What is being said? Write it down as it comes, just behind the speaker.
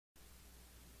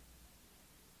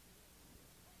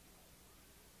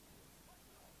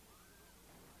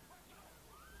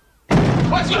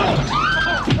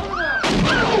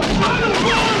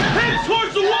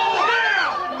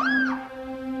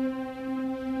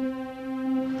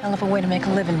Hell of a way to make a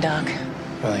living, Doc.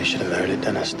 Well, you should have married a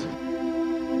dentist.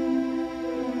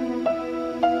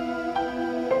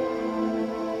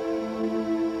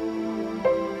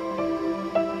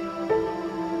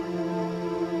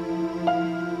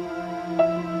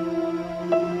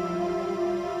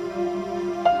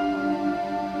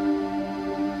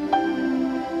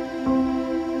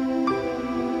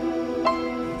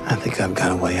 I think I've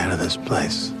got a way out of this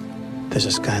place. There's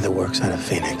this guy that works out of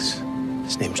Phoenix.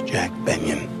 His name's Jack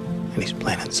Benyon, and he's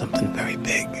planning something very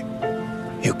big.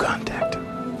 You contact him.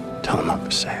 Tell him I'm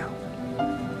for sale.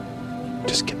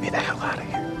 Just get me the hell out of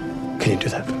here. Can you do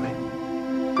that for me?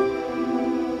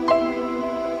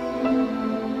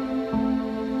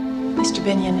 Mr.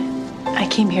 Benyon, I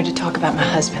came here to talk about my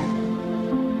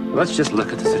husband. Let's just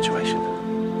look at the situation.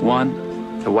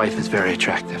 One, the wife is very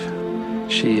attractive.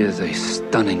 She is a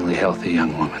stunningly healthy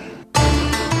young woman.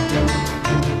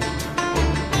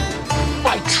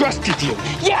 I trusted you.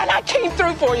 Yeah, and I came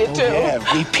through for you, too.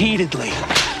 Yeah, repeatedly.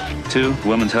 Two, the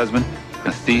woman's husband,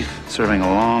 a thief serving a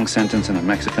long sentence in a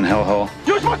Mexican hellhole.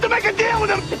 You were supposed to make a deal with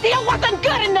him. The deal wasn't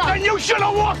good enough. Then you should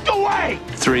have walked away.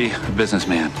 Three, a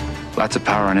businessman, lots of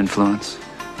power and influence.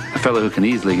 A fellow who can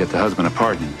easily get the husband a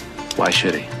pardon. Why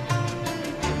should he?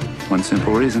 One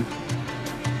simple reason: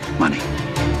 money.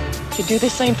 You'd do the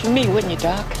same for me, wouldn't you,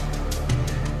 Doc?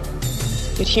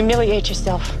 You'd humiliate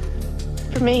yourself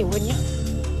for me, wouldn't you?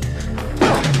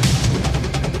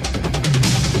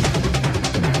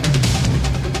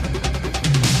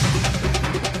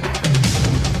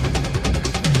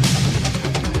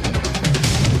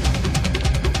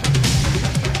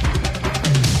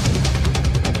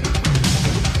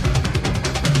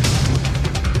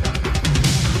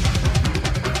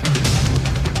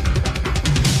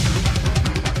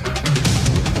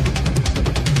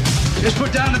 Just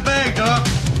put down the bag, Doc.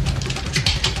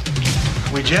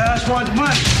 We just want the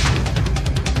money.